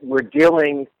we're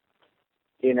dealing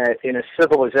in a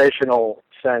civilizational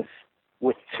sense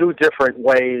with two different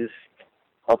ways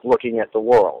of looking at the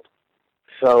world.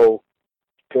 So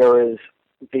there is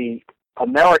the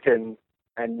American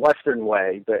and Western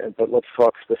way, but let's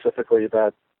talk specifically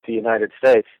about the United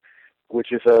States,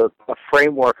 which is a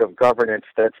framework of governance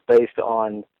that's based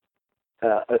on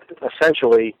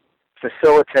essentially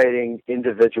facilitating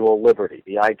individual liberty.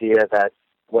 The idea that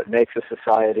what makes a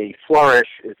society flourish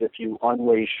is if you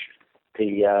unleash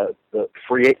the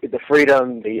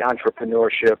freedom, the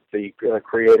entrepreneurship, the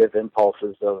creative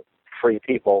impulses of free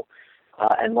people,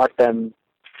 and let them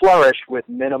flourish with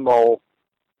minimal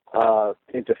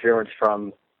interference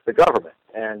from the government.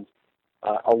 And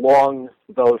along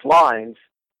those lines,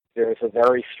 there is a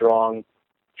very strong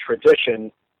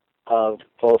tradition of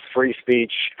both free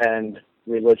speech and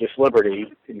religious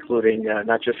liberty, including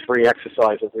not just free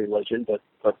exercise of religion, but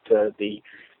the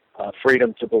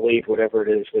freedom to believe whatever it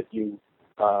is that you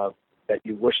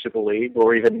wish to believe,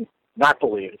 or even not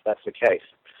believe, if that's the case.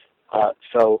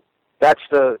 So that's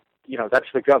the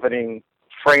governing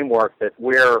framework that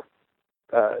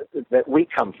we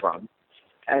come from,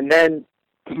 and then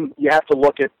you have to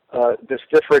look at this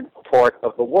different part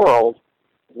of the world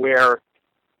where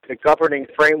the governing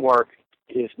framework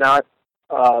is not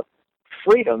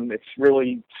freedom; it's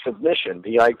really submission.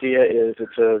 The idea is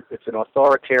it's an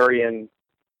authoritarian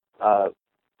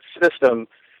system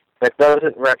that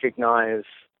doesn't recognize,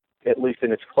 at least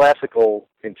in its classical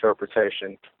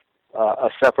interpretation, a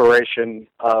separation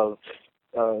of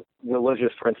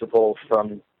religious principles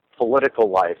from political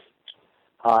life.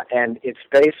 And it's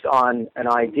based on an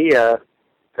idea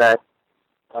that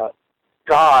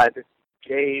God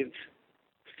gave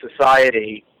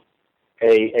society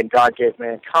and God gave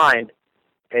mankind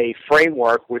a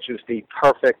framework which is the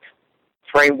perfect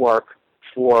framework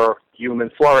for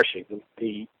human flourishing,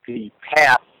 the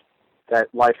path that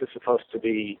life is supposed to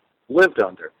be lived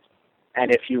under.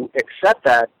 And if you accept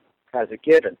that as a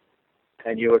given,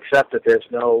 and you accept that there's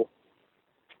no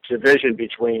division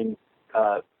between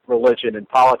religion and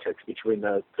politics, between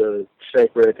the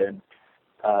sacred and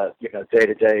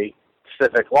day-to-day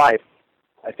civic life,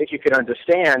 I think you can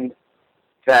understand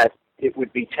that it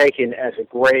would be taken as a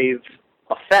grave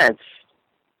offense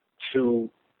to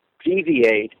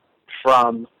deviate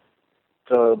from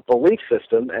the belief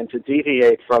system and to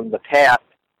deviate from the path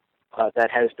that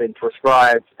has been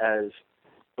prescribed as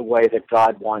the way that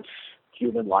God wants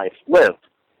human life lived.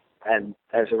 And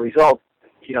as a result,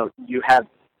 you have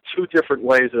two different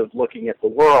ways of looking at the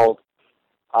world.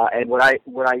 And what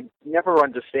I never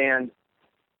understand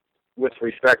with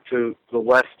respect to the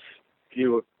West's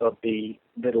view of the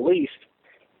Middle East,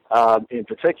 in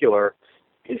particular,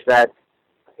 is that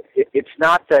it's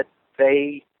not that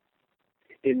they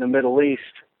in the Middle East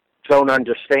don't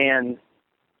understand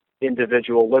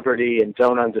individual liberty and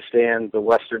don't understand the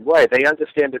Western way. They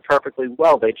understand it perfectly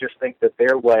well. They just think that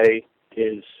their way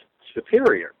is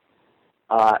superior.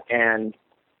 And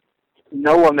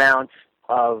no amount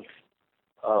of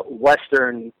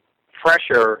Western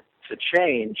pressure to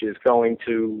change is going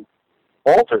to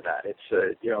alter that. It's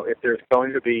if there's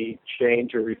going to be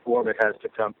change or reform, it has to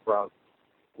come from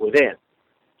within.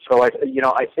 So I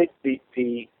think the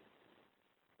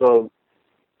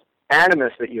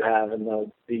animus that you have and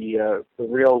the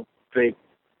real big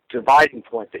dividing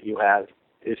point that you have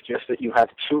is just that you have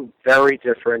two very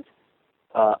different,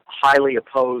 highly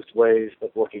opposed ways of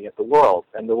looking at the world.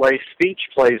 And the way speech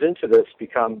plays into this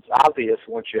becomes obvious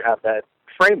once you have that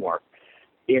framework.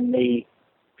 In the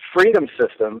freedom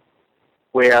system,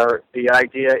 where the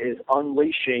idea is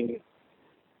unleashing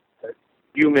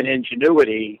human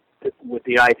ingenuity with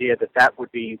the idea that that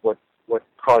would be what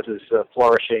causes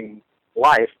flourishing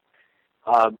life,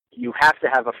 you have to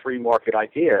have a free market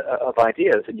of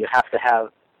ideas, and you have to have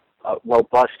a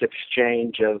robust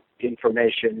exchange of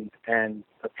information and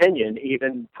opinion,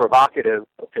 even provocative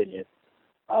opinion,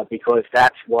 because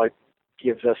that's what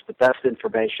gives us the best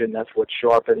information. That's what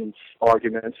sharpens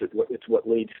arguments. It's what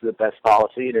leads to the best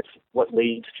policy, and it's what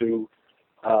leads to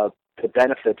the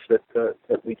benefits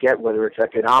that we get, whether it's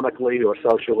economically or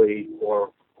socially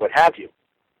or what have you.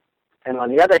 And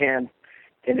on the other hand,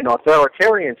 in an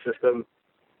authoritarian system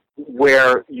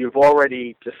where you've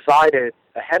already decided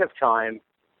ahead of time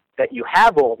that you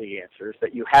have all the answers,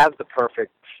 that you have the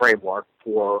perfect framework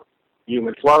for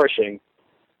human flourishing,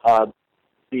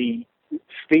 the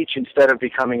speech, instead of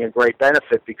becoming a great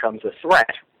benefit, becomes a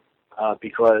threat,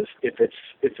 because if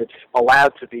it's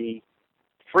allowed to be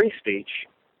free speech,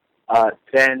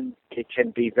 then it can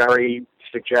be very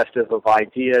suggestive of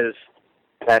ideas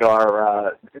that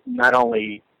are not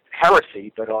only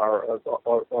heresy, but are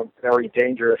very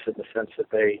dangerous in the sense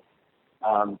that they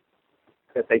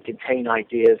contain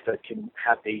ideas that can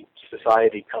have the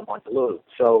society come unglued.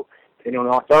 So, in an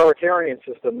authoritarian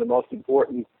system, the most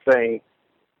important thing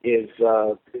is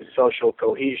social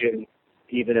cohesion,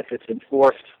 even if it's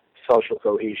enforced social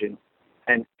cohesion.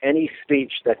 And any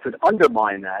speech that could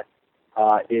undermine that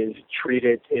is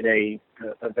treated in a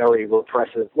very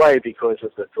repressive way because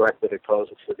of the threat that it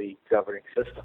poses to the governing system.